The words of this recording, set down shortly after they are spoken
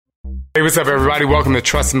Hey, what's up, everybody? Welcome to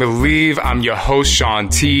Trust and Believe. I'm your host, Sean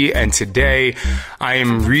T. And today I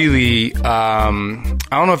am really, I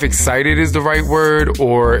don't know if excited is the right word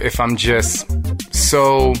or if I'm just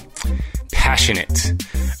so passionate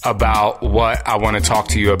about what I want to talk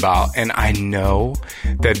to you about. And I know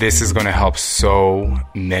that this is going to help so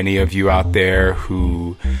many of you out there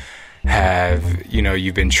who have,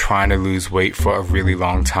 you've been trying to lose weight for a really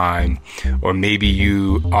long time, or maybe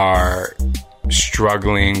you are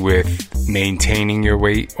struggling with maintaining your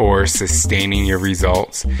weight or sustaining your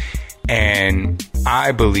results. And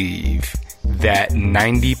I believe that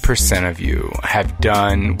 90% of you have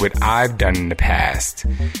done what I've done in the past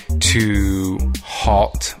to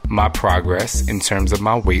halt my progress in terms of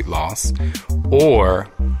my weight loss, or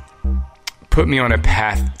put me on a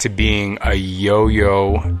path to being a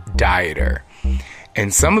yo-yo dieter.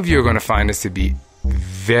 And some of you are going to find this to be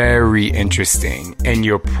very interesting, and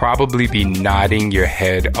you'll probably be nodding your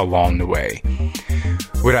head along the way.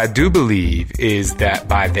 What I do believe is that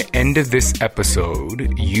by the end of this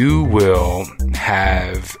episode, you will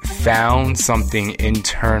have found something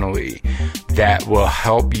internally that will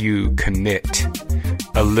help you commit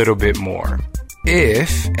a little bit more.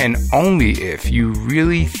 If, and only if, you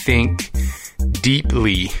really think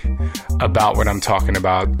deeply about what I'm talking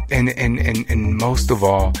about, and most of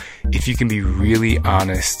all, if you can be really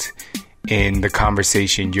honest in the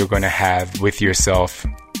conversation you're going to have with yourself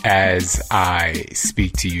as I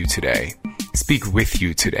speak with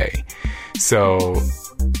you today. So,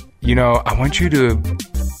 I want you to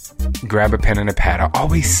grab a pen and a pad. I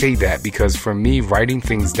always say that because for me, writing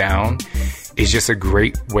things down is just a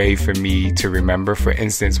great way for me to remember. For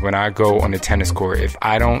instance, when I go on a tennis court, if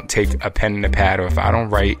I don't take a pen and a pad, or if I don't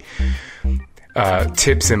write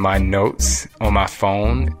tips in my notes on my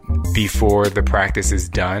phone before the practice is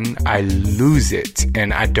done, I lose it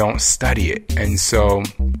and I don't study it. And so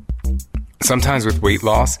sometimes with weight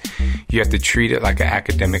loss, you have to treat it like an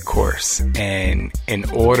academic course. And in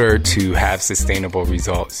order to have sustainable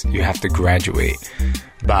results, you have to graduate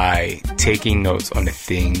by taking notes on the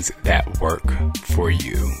things that work for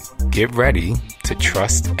you. Get ready to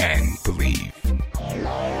trust and believe.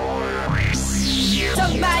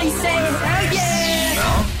 Somebody say, oh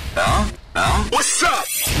yeah! No? What's up?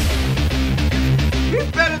 He's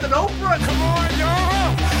better than Oprah. Come on,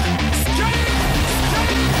 y'all.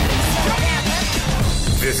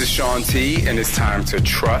 This is Sean T, and it's time to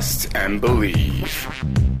trust and believe.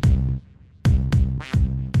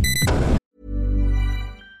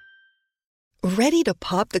 Ready to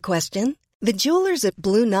pop the question? The jewelers at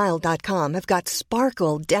BlueNile.com have got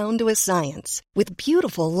sparkle down to a science with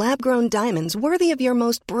beautiful lab-grown diamonds worthy of your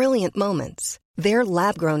most brilliant moments. Their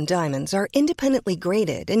lab-grown diamonds are independently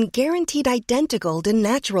graded and guaranteed identical to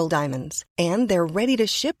natural diamonds, and they're ready to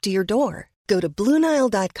ship to your door. Go to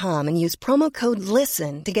BlueNile.com and use promo code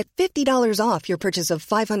LISTEN to get $50 off your purchase of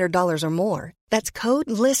 $500 or more. That's code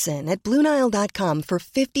LISTEN at BlueNile.com for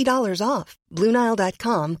 $50 off.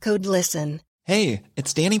 BlueNile.com, code LISTEN. Hey,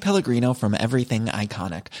 it's Danny Pellegrino from Everything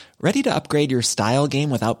Iconic. Ready to upgrade your style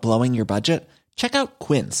game without blowing your budget? Check out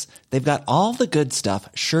Quince. They've got all the good stuff,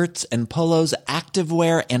 shirts and polos,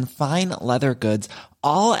 activewear, and fine leather goods,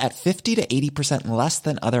 all at 50 to 80% less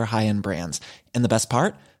than other high-end brands. And the best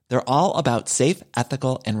part? They're all about safe,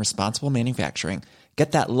 ethical, and responsible manufacturing.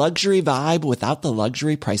 Get that luxury vibe without the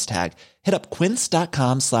luxury price tag. Hit up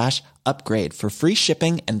quince.com/upgrade for free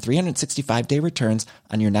shipping and 365-day returns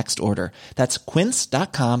on your next order. That's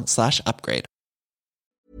quince.com/upgrade.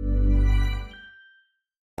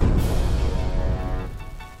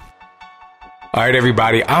 All right,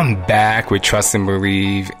 everybody, I'm back with Trust and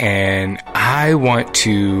Believe, and I want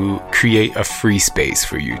to create a free space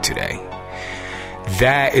for you today.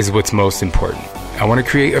 That is what's most important. I want to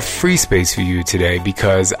create a free space for you today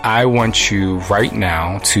because I want you right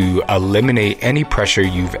now to eliminate any pressure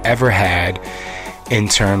you've ever had in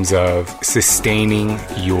terms of sustaining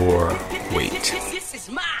your weight.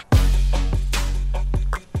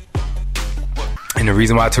 And the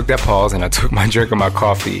reason why I took that pause and I took my drink of my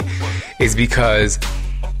coffee is because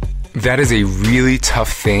that is a really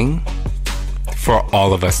tough thing for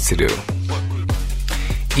all of us to do.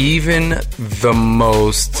 Even the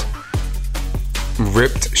most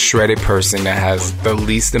ripped, shredded person that has the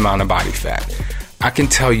least amount of body fat, I can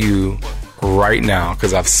tell you right now,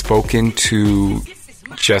 because I've spoken to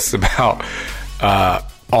just about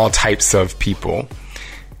all types of people,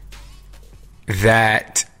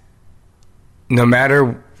 that no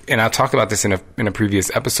matter, and I talked about this in a previous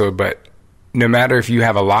episode, but no matter if you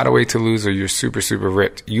have a lot of weight to lose or you're super, super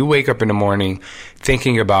ripped, you wake up in the morning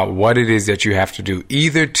thinking about what it is that you have to do,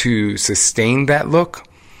 either to sustain that look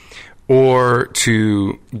or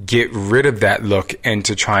to get rid of that look and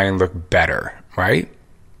to try and look better, right?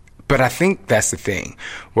 But I think that's the thing.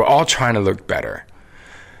 We're all trying to look better.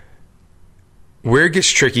 Where it gets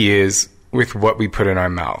tricky is with what we put in our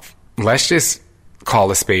mouth. Let's just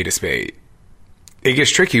call a spade a spade. It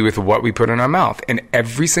gets tricky with what we put in our mouth. And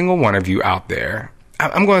every single one of you out there,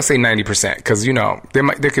 I'm going to say 90%, because, you know,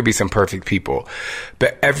 there could be some perfect people.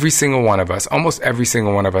 But every single one of us, almost every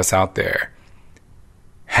single one of us out there,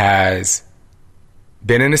 has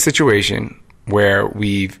been in a situation where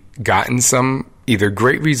we've gotten some either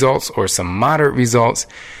great results or some moderate results,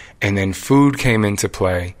 and then food came into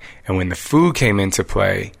play. And when the food came into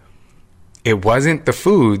play, it wasn't the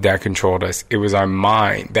food that controlled us. It was our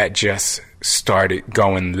mind that just started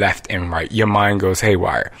going left and right. Your mind goes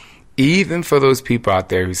haywire. Even for those people out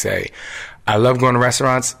there who say, I love going to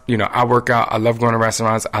restaurants. You know, I work out. I love going to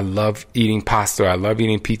restaurants. I love eating pasta. I love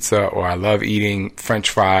eating pizza, or I love eating French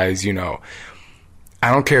fries. You know,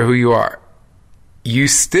 I don't care who you are. You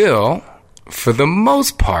still, for the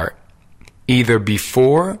most part, either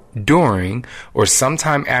before, during, or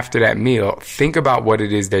sometime after that meal, think about what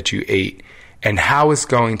it is that you ate and how it's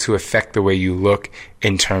going to affect the way you look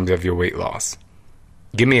in terms of your weight loss.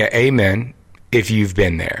 Give me an amen if you've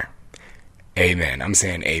been there. Amen. I'm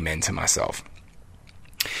saying amen to myself.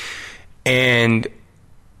 And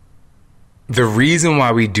the reason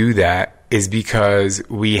why we do that is because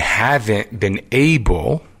we haven't been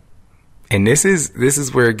able, and this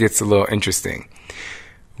is where it gets a little interesting.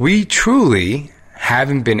 We truly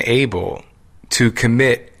haven't been able to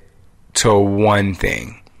commit to one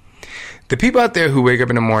thing. The people out there who wake up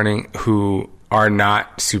in the morning who are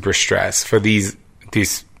not super stressed, for these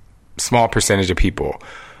small percentage of people,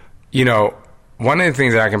 you know, one of the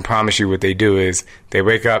things that I can promise you what they do is they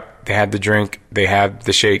wake up, they have the drink, they have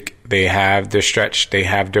the shake, they have their stretch, they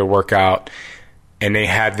have their workout, and they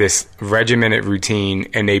have this regimented routine,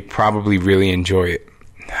 and they probably really enjoy it.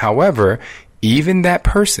 However, even that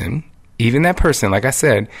person, like I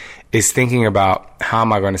said, is thinking about, how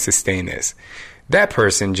am I going to sustain this? That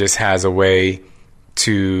person just has a way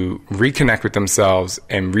to reconnect with themselves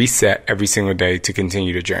and reset every single day to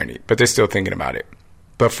continue the journey, but they're still thinking about it.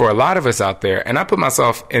 But for a lot of us out there, and I put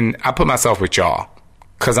myself with y'all,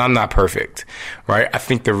 because I'm not perfect, right? I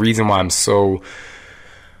think the reason why I'm so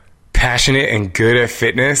passionate and good at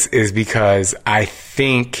fitness is because I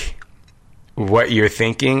think what you're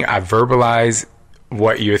thinking, I verbalize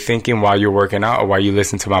what you're thinking while you're working out or while you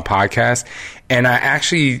listen to my podcast. And I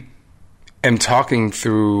actually am talking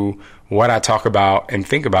through what I talk about and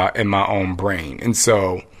think about in my own brain. And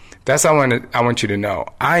so that's what I want you to know.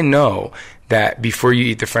 I know that before you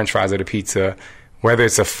eat the French fries or the pizza, whether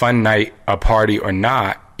it's a fun night, a party or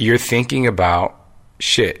not, you're thinking about,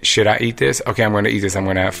 shit, should I eat this? Okay, I'm going to eat this. I'm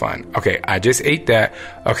going to have fun. Okay, I just ate that.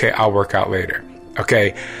 Okay, I'll work out later.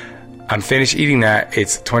 Okay, I'm finished eating that.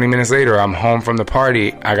 It's 20 minutes later. I'm home from the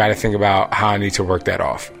party. I got to think about how I need to work that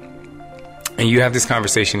off. And you have this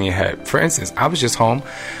conversation in your head. For instance, I was just home.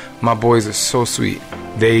 My boys are so sweet.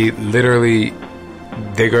 They go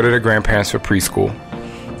to their grandparents for preschool.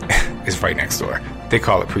 It's right next door. They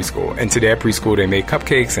call it preschool. And today at preschool, they made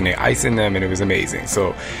cupcakes and they iced in them, and it was amazing.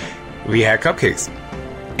 So we had cupcakes.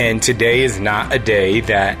 And today is not a day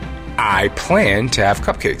that I plan to have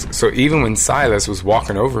cupcakes. So even when Silas was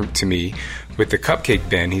walking over to me with the cupcake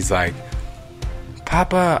bin, he's like,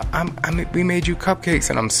 Papa, we made you cupcakes.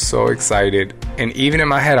 And I'm so excited. And even in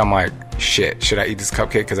my head, I'm like, shit, should I eat this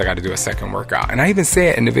cupcake? Because I got to do a second workout. And I even say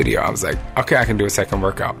it in the video. I was like, okay, I can do a second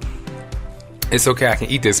workout. It's okay, I can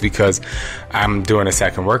eat this because I'm doing a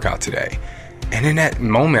second workout today. And in that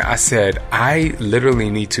moment, I said, I literally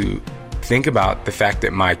need to think about the fact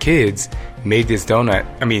that my kids made this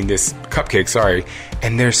cupcake,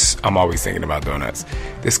 and I'm always thinking about donuts.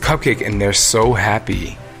 This cupcake, and they're so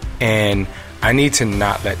happy. And I need to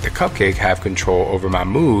not let the cupcake have control over my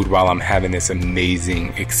mood while I'm having this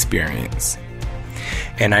amazing experience.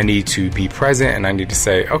 And I need to be present, and I need to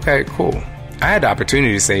say, okay, cool. I had the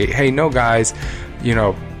opportunity to say, hey, no, guys, you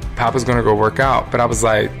know, Papa's going to go work out. But I was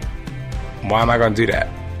like, why am I going to do that?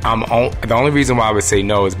 The only reason why I would say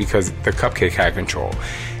no is because the cupcake had control.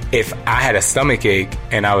 If I had a stomach ache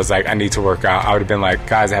and I was like, I need to work out, I would have been like,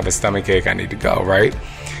 guys, I have a stomach ache, I need to go, right?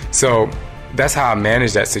 So that's how I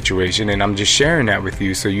manage that situation. And I'm just sharing that with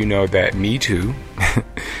you so you know that me too.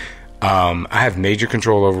 I have major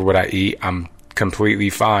control over what I eat. I'm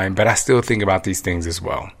completely fine, but I still think about these things as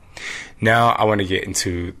well. Now I want to get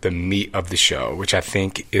into the meat of the show, which I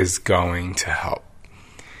think is going to help.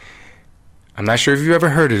 I'm not sure if you've ever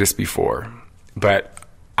heard of this before, but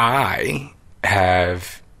I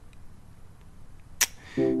have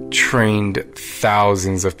trained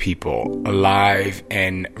thousands of people live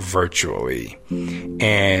and virtually.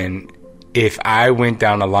 And if I went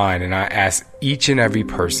down the line and I asked each and every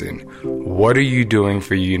person, what are you doing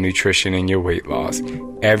for your nutrition and your weight loss?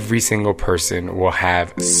 Every single person will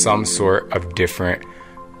have some sort of different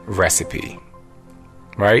recipe,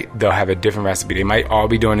 right? They'll have a different recipe. They might all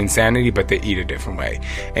be doing Insanity, but they eat a different way.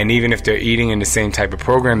 And even if they're eating in the same type of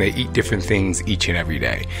program, they eat different things each and every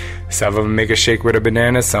day. Some of them make a shake with a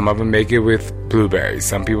banana. Some of them make it with blueberries.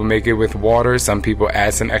 Some people make it with water. Some people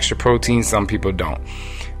add some extra protein. Some people don't.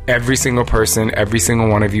 Every single person, every single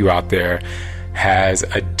one of you out there has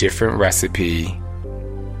a different recipe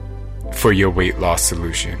for your weight loss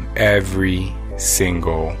solution. Every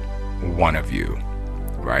single one of you,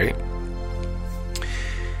 right?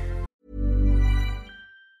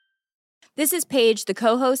 This is Paige, the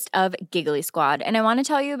co-host of Giggly Squad, and I want to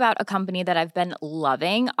tell you about a company that I've been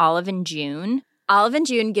loving, Olive & June. Olive &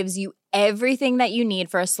 June gives you everything that you need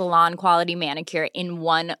for a salon-quality manicure in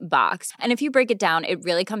one box. And if you break it down, it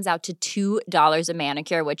really comes out to $2 a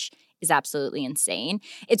manicure, which is absolutely insane.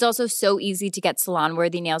 It's also so easy to get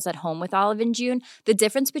salon-worthy nails at home with Olive & June. The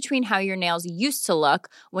difference between how your nails used to look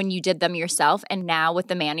when you did them yourself and now with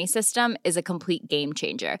the Mani system is a complete game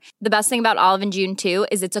changer. The best thing about Olive & June, too,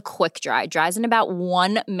 is it's a quick dry. Dries in about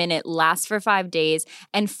 1 minute, lasts for 5 days,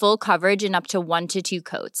 and full coverage in up to 1 to 2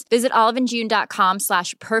 coats. Visit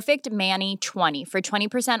oliveandjune.com/perfectmani20 for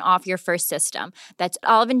 20% off your first system. That's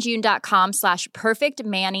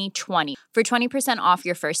oliveandjune.com/perfectmani20 for 20% off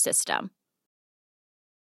your first system.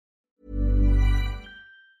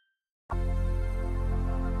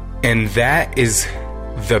 And that is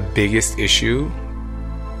the biggest issue,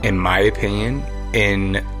 in my opinion,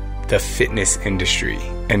 in the fitness industry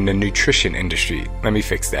and the nutrition industry. Let me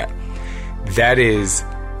fix that. That is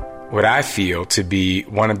what I feel to be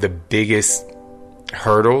one of the biggest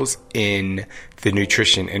hurdles in the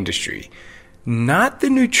nutrition industry. Not the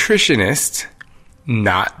nutritionist,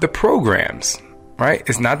 not the programs, right?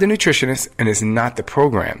 It's not the nutritionist and it's not the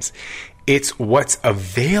programs. It's what's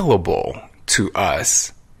available to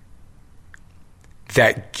us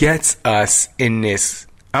that gets us in this,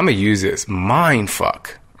 I'm going to use this, mind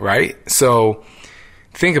fuck, right? So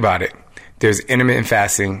think about it. There's intermittent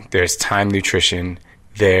fasting. There's time nutrition.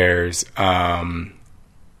 There's,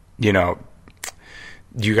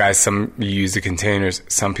 you guys, some you use the containers.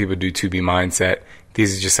 Some people do 2B Mindset.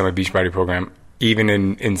 These are just some of Beachbody program. Even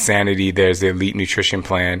in Insanity, there's the Elite Nutrition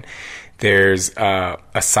Plan. There's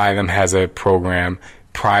Asylum has a program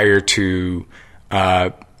prior to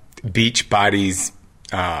Beachbody's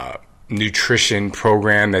nutrition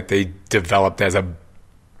program that they developed as a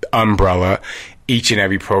umbrella. Each and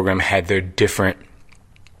every program had their different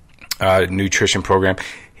nutrition program.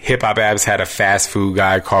 Hip Hop Abs had a fast food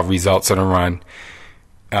guide called Results on a Run.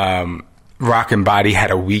 Rock and Body had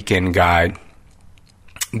a weekend guide.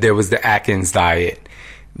 There was the Atkins diet.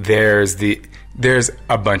 There's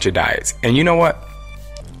a bunch of diets. And you know what?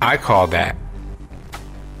 I call that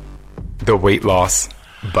the weight loss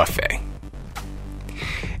buffet.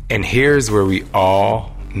 And here's where we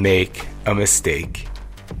all make a mistake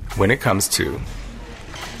when it comes to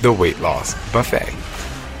the weight loss buffet.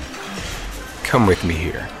 Come with me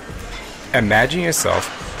here. Imagine yourself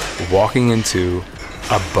walking into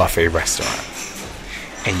a buffet restaurant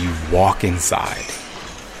and you walk inside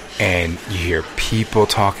and you hear people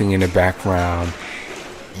talking in the background.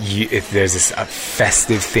 If there's a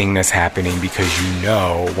festive thing that's happening because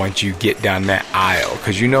once you get down that aisle,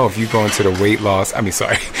 because if you go into the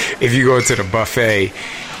if you go into the buffet,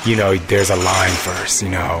 there's a line first,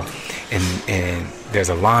 and there's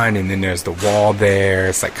a line and then there's the wall there.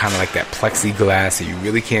 It's like kind of like that plexiglass, so you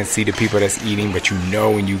really can't see the people that's eating, but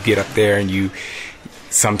when you get up there and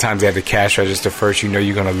sometimes at the cash register first,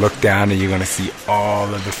 you're going to look down and you're going to see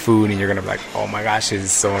all of the food and you're going to be like, oh my gosh, this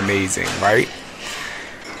is so amazing, right?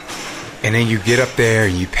 And then you get up there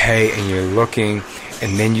and you pay and you're looking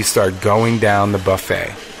and then you start going down the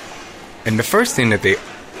buffet. And the first thing that they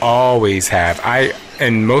always have,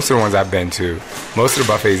 and most of the ones I've been to, most of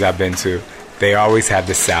the buffets I've been to, they always have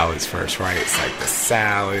the salads first, right? It's like the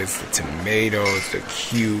salads, the tomatoes, the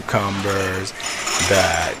cucumbers,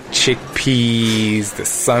 the chickpeas, the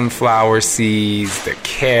sunflower seeds, the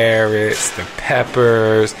carrots, the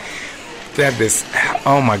peppers. They have this,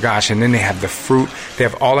 oh my gosh, and then they have the fruit. They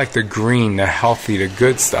have all like the green, the healthy, the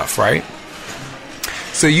good stuff, right?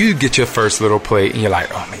 So you get your first little plate and you're like,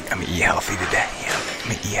 oh, I'm going to eat healthy today. Yeah, I'm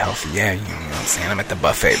going to eat healthy. Yeah, you know what I'm saying? I'm at the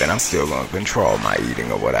buffet, but I'm still going to control my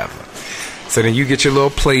eating or whatever. So then you get your little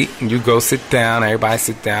plate and you go sit down. Everybody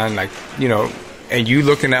sit down, and you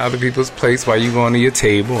looking at other people's plates while you going to your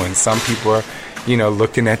table. And some people are,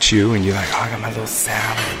 looking at you, and you're like, oh, I got my little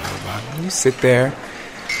salad. And you sit there,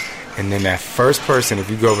 and then that first person, if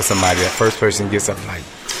you go with somebody, that first person gets up like,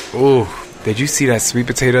 ooh, did you see that sweet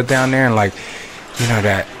potato down there? And like,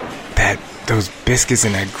 those biscuits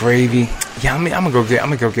and that gravy. Yeah, I'm gonna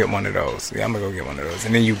go get one of those. Yeah, I'm gonna go get one of those.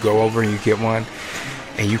 And then you go over and you get one,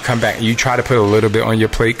 and you come back and you try to put a little bit on your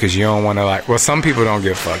plate because you don't want to like. Well, some people don't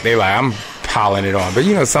give a fuck. They like, I'm piling it on.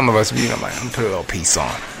 But some of us, like, I'm gonna put a little piece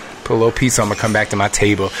on. Put a little piece on. I'm gonna come back to my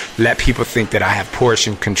table. Let people think that I have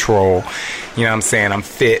portion control. You know what I'm saying? I'm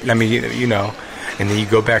fit. Let me, And then you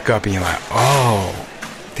go back up and you're like, oh.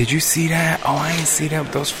 Did you see that? Oh, I didn't see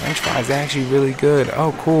that. Those French fries are actually really good.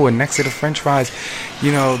 Oh, cool. And next to the French fries,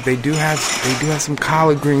 they do have some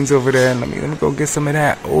collard greens over there. And let me go get some of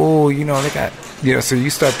that. Oh, they got, so you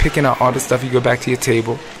start picking out all the stuff. You go back to your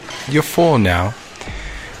table. You're full now.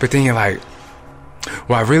 But then you're like,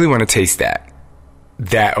 well, I really want to taste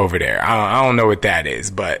that over there. I don't know what that is,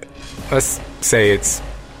 but let's say it's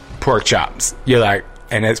pork chops. You're like,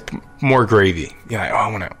 and it's more gravy. You're like, oh,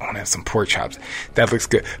 I want to have some pork chops. That looks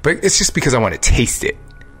good. But it's just because I want to taste it,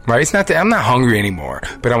 right? It's not that I'm not hungry anymore,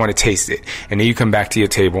 but I want to taste it. And then you come back to your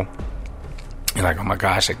table. You're like, oh my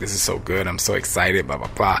gosh, like this is so good. I'm so excited, blah, blah,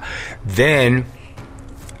 blah. Then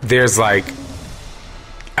there's like,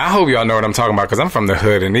 I hope y'all know what I'm talking about because I'm from the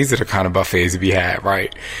hood and these are the kind of buffets to be had,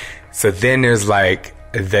 right? So then there's like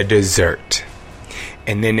the dessert.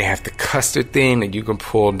 And then they have the custard thing that you can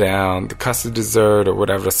pull down, the custard dessert or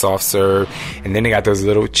whatever, the soft serve. And then they got those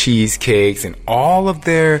little cheesecakes and all of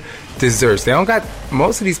their desserts. They don't got,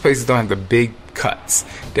 most of these places don't have the big cuts.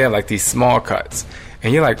 They have like these small cuts.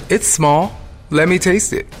 And you're like, it's small. Let me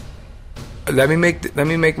taste it. Let me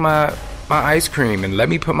make my ice cream and let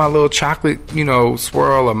me put my little chocolate,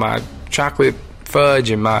 swirl or my chocolate fudge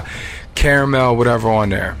and my caramel, whatever on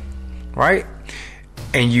there. Right?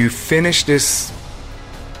 And you finish this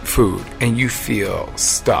food and you feel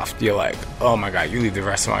stuffed. You're like, oh my God, you leave the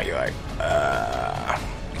restaurant, you're like,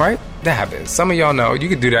 right? That happens. Some of y'all know you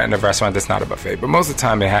could do that in a restaurant that's not a buffet, but most of the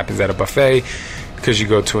time it happens at a buffet because you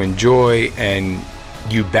go to enjoy and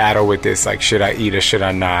you battle with this, like, should I eat or should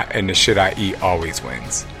I not? And the should I eat always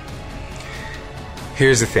wins.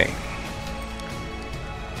 Here's the thing.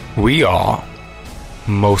 We all,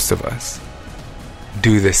 most of us,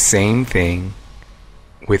 do the same thing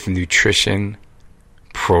with nutrition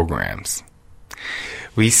programs.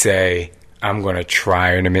 We say, I'm going to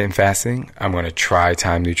try intermittent fasting. I'm going to try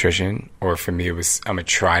time nutrition. Or for me, I'm going to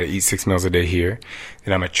try to eat 6 meals a day here.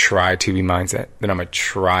 Then I'm going to try 2B mindset. Then I'm going to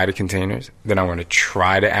try the containers. Then I'm going to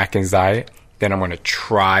try the Atkins diet. Then I'm going to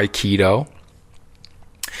try keto.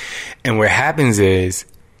 And what happens is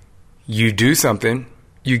you do something,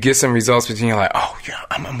 you get some results, but then you're like, oh, yeah,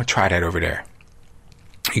 I'm going to try that over there.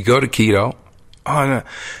 You go to keto. Oh, no,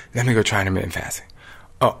 let me go try intermittent fasting.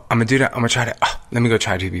 Oh, I'm going to do that. I'm going to try that. Oh, let me go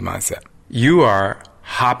try 2B mindset. You are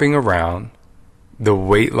hopping around the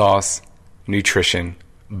weight loss nutrition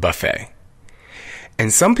buffet.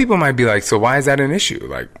 And some people might be like, so why is that an issue?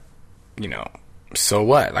 Like, so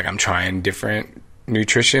what? Like, I'm trying different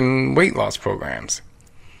nutrition weight loss programs.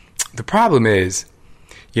 The problem is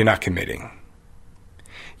you're not committing.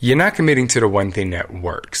 You're not committing to the one thing that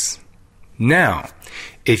works. Now,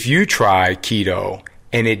 if you try keto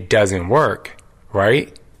and it doesn't work,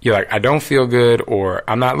 right? You're like, I don't feel good, or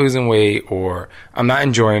I'm not losing weight, or I'm not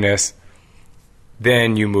enjoying this.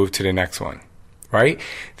 Then you move to the next one, right?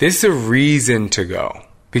 This is a reason to go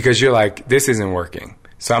because you're like, this isn't working.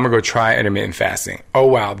 So I'm going to go try intermittent fasting. Oh,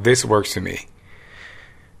 wow, this works for me.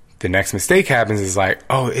 The next mistake happens is like,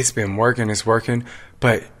 oh, it's been working, it's working.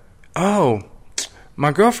 But, oh,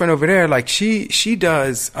 my girlfriend over there, like she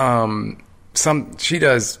does she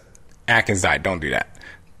does Atkins diet. Don't do that.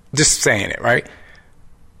 Just saying it, right?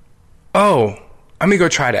 Oh, let me go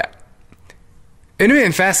try that.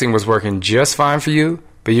 Intermittent fasting was working just fine for you,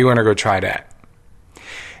 but you want to go try that.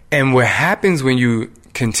 And what happens when you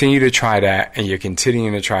continue to try that and you're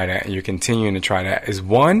continuing to try that and you're continuing to try that is,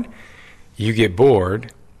 one, you get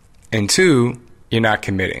bored, and two, you're not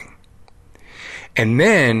committing. And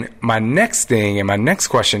then my next thing and my next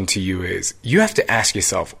question to you is, you have to ask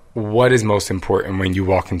yourself, what is most important when you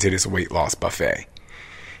walk into this weight loss buffet?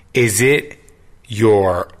 Is it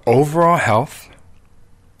your overall health,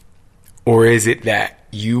 or is it that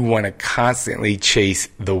you want to constantly chase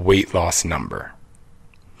the weight loss number?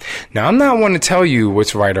 Now, I'm not going to tell you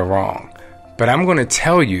what's right or wrong, but I'm going to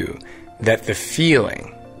tell you that the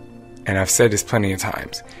feeling, and I've said this plenty of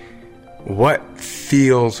times, what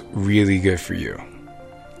feels really good for you,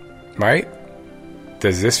 right?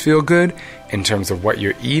 Does this feel good in terms of what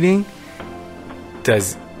you're eating?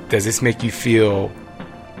 Does this make you feel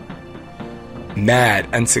mad,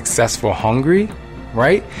 unsuccessful, hungry,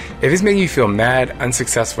 right? If it's making you feel mad,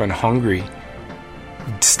 unsuccessful, and hungry,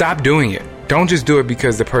 stop doing it. Don't just do it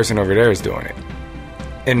because the person over there is doing it.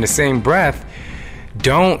 In the same breath,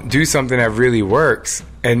 don't do something that really works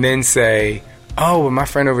and then say, oh, well, my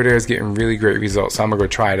friend over there is getting really great results, so I'm going to go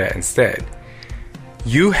try that instead.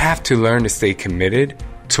 You have to learn to stay committed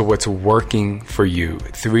to what's working for you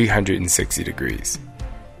 360 degrees.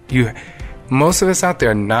 Most of us out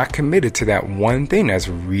there are not committed to that one thing that's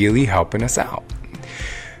really helping us out.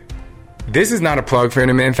 This is not a plug for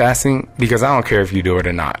intermittent fasting because I don't care if you do it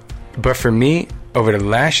or not. But for me, over the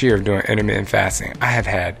last year of doing intermittent fasting, I have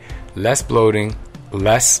had less bloating,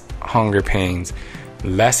 less hunger pains,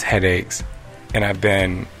 less headaches, and I've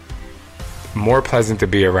been more pleasant to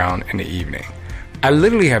be around in the evening. I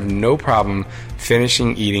literally have no problem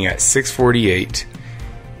finishing eating at 6:48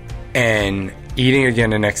 and eating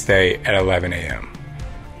again the next day at 11 a.m.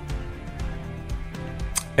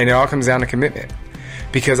 And it all comes down to commitment.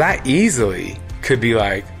 Because I easily could be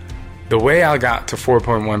like, the way I got to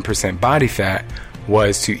 4.1% body fat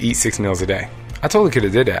was to eat 6 meals a day. I totally could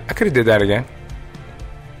have did that. I could have did that again.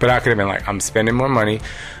 But I could have been like, I'm spending more money,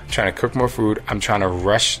 I'm trying to cook more food, I'm trying to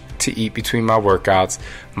rush to eat between my workouts.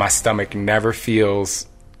 My stomach never feels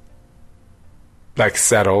like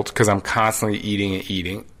settled because I'm constantly eating and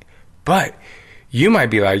eating. But you might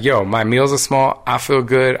be like, yo, my meals are small, I feel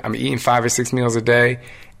good, I'm eating 5 or 6 meals a day,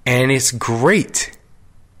 and it's great.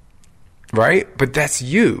 Right? But that's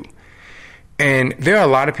you. And there are a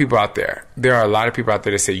lot of people out there. There are a lot of people out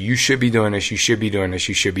there that say, you should be doing this, you should be doing this,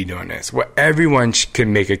 you should be doing this. Well, everyone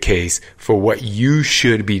can make a case for what you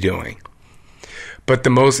should be doing. But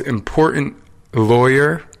the most important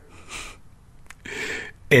lawyer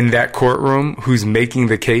in that courtroom who's making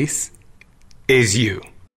the case is you.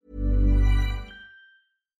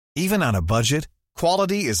 Even on a budget,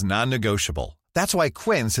 quality is non-negotiable. That's why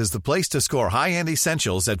Quince is the place to score high-end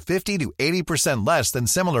essentials at 50 to 80% less than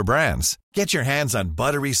similar brands. Get your hands on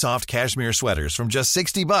buttery soft cashmere sweaters from just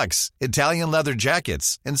 $60, Italian leather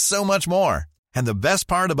jackets, and so much more. And the best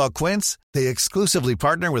part about Quince, they exclusively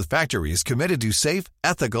partner with factories committed to safe,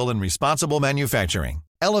 ethical, and responsible manufacturing.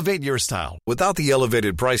 Elevate your style without the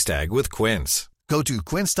elevated price tag with Quince. Go to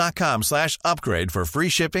quince.com/upgrade for free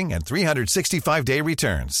shipping and 365-day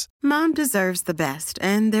returns. Mom deserves the best,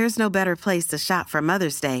 and there's no better place to shop for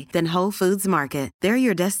Mother's Day than Whole Foods Market. They're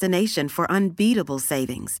your destination for unbeatable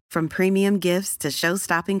savings, from premium gifts to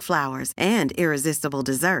show-stopping flowers and irresistible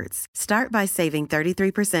desserts. Start by saving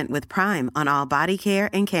 33% with Prime on all body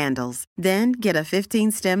care and candles. Then get a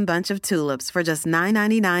 15-stem bunch of tulips for just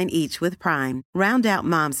 $9.99 each with Prime. Round out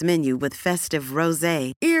Mom's menu with festive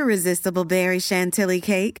rosé, irresistible berry chantilly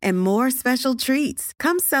cake, and more special treats.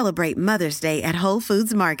 Come celebrate Mother's Day at Whole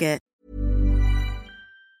Foods Market.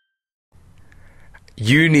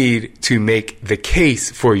 You need to make the case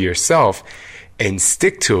for yourself and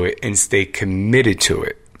stick to it and stay committed to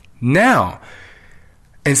it. Now,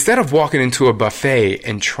 instead of walking into a buffet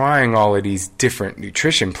and trying all of these different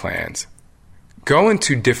nutrition plans, go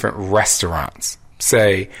into different restaurants.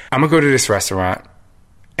 Say, I'm going to go to this restaurant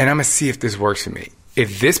and I'm going to see if this works for me.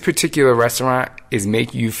 If this particular restaurant is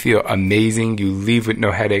making you feel amazing, you leave with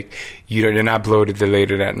no headache, you're not bloated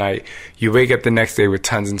later that night, you wake up the next day with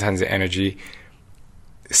tons and tons of energy,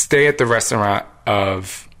 stay at the restaurant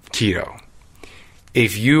of keto.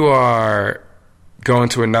 If you are going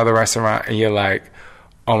to another restaurant and you're like,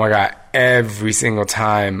 oh my God, every single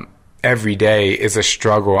time, every day is a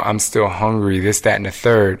struggle, I'm still hungry, this, that, and the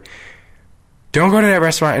third, don't go to that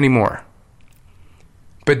restaurant anymore.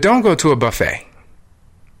 But don't go to a buffet.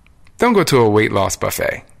 Don't go to a weight loss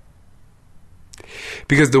buffet.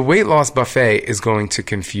 Because the weight loss buffet is going to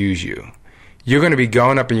confuse you. You're going to be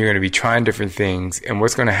going up and you're going to be trying different things. And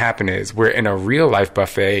what's going to happen is, where in a real life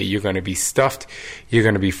buffet, you're going to be stuffed, you're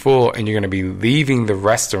going to be full, and you're going to be leaving the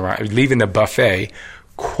restaurant, leaving the buffet,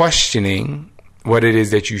 questioning what it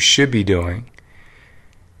is that you should be doing.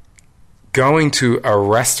 Going to a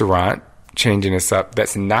restaurant, changing this up,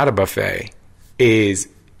 that's not a buffet, is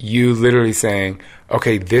you literally saying,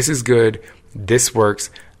 okay, this is good, this works,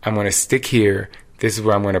 I'm going to stick here, this is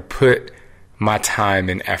where I'm going to put my time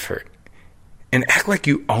and effort. And act like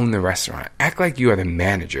you own the restaurant. Act like you are the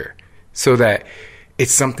manager, so that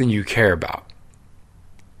it's something you care about.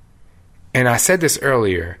 And I said this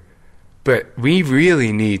earlier, but we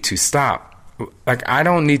really need to stop. Like, I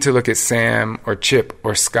don't need to look at Sam or Chip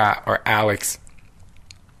or Scott or Alex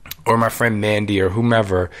or my friend Mandy or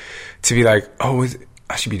whomever to be like, oh,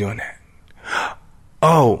 I should be doing that.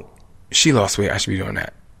 Oh, she lost weight, I should be doing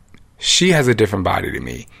that. She has a different body to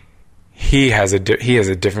me. He has a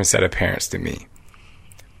different set of parents to me.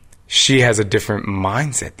 She has a different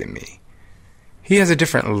mindset than me. He has a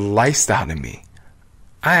different lifestyle than me.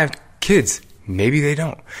 I have kids. Maybe they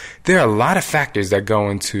don't. There are a lot of factors that go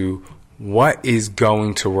into what is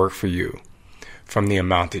going to work for you. From the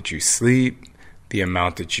amount that you sleep, the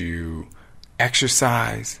amount that you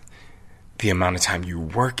exercise, the amount of time you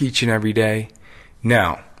work each and every day.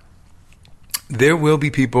 Now, there will be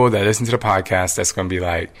people that listen to the podcast that's going to be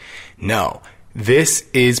like, no, this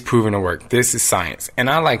is proven to work. This is science. And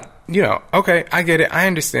I like, okay, I get it. I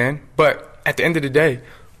understand. But at the end of the day,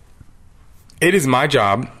 it is my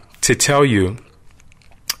job to tell you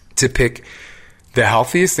to pick the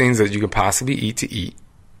healthiest things that you can possibly eat to eat.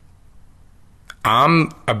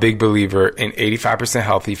 I'm a big believer in 85%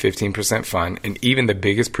 healthy, 15% fun. And even the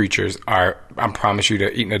biggest preachers are, I promise you,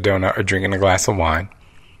 they're eating a donut or drinking a glass of wine.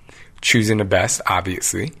 Choosing the best,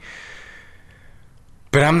 obviously.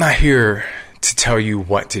 But I'm not here to tell you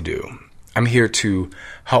what to do. I'm here to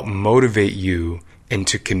help motivate you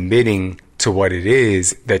into committing to what it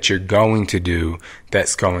is that you're going to do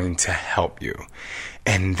that's going to help you.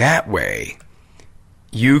 And that way,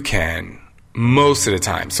 you can, most of the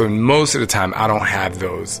time, I don't have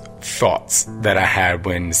those thoughts that I had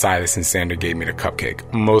when Silas and Sandra gave me the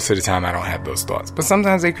cupcake. Most of the time, I don't have those thoughts. But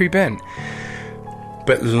sometimes they creep in.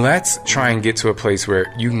 But let's try and get to a place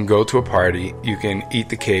where you can go to a party, you can eat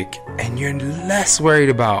the cake, and you're less worried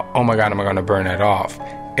about, oh my God, am I going to burn that off?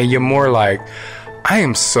 And you're more like, I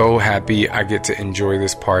am so happy I get to enjoy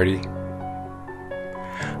this party.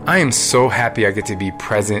 I am so happy I get to be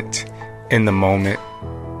present in the moment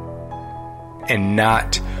and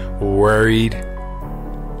not worried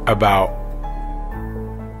about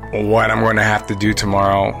what I'm going to have to do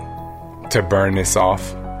tomorrow to burn this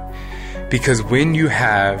off. Because when you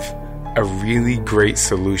have a really great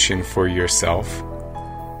solution for yourself,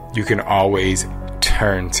 you can always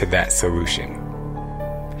turn to that solution.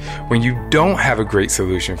 When you don't have a great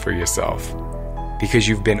solution for yourself, because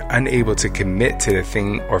you've been unable to commit to the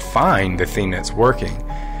thing or find the thing that's working,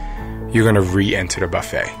 you're going to re-enter the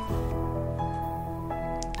buffet.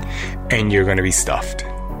 And you're going to be stuffed.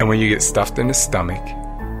 And when you get stuffed in the stomach,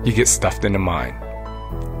 you get stuffed in the mind.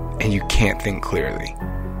 And you can't think clearly.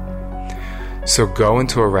 So go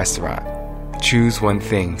into a restaurant, choose one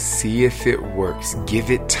thing, see if it works,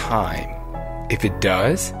 give it time. If it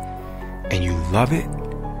does, and you love it,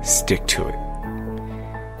 stick to it.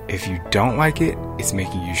 If you don't like it, it's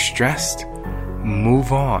making you stressed,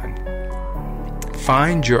 move on.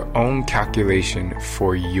 Find your own calculation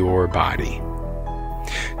for your body.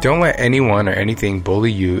 Don't let anyone or anything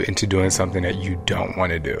bully you into doing something that you don't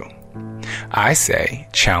want to do. I say,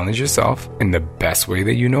 challenge yourself in the best way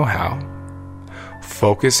that you know how.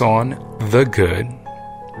 Focus on the good.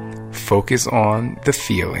 Focus on the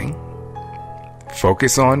feeling.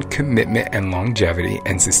 Focus on commitment and longevity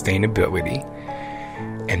and sustainability.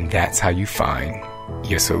 And that's how you find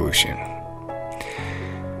your solution.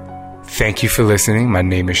 Thank you for listening. My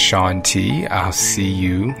name is Sean T. I'll see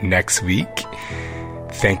you next week.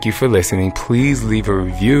 Thank you for listening. Please leave a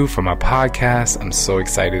review for my podcast. I'm so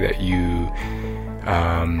excited that you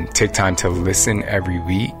take time to listen every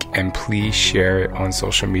week, and please share it on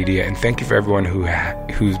social media. And thank you for everyone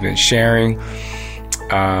who's been sharing.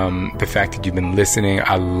 The fact that you've been listening,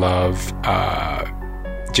 I love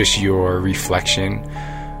just your reflection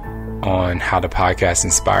on how the podcast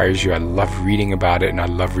inspires you. I love reading about it, and I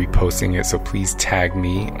love reposting it. So please tag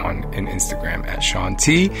me on Instagram at Sean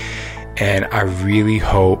T. And I really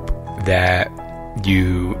hope that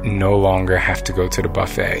you no longer have to go to the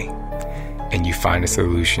buffet and you find a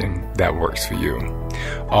solution that works for you.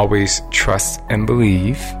 Always trust and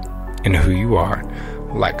believe in who you are,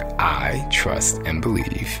 like I trust and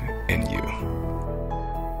believe in you.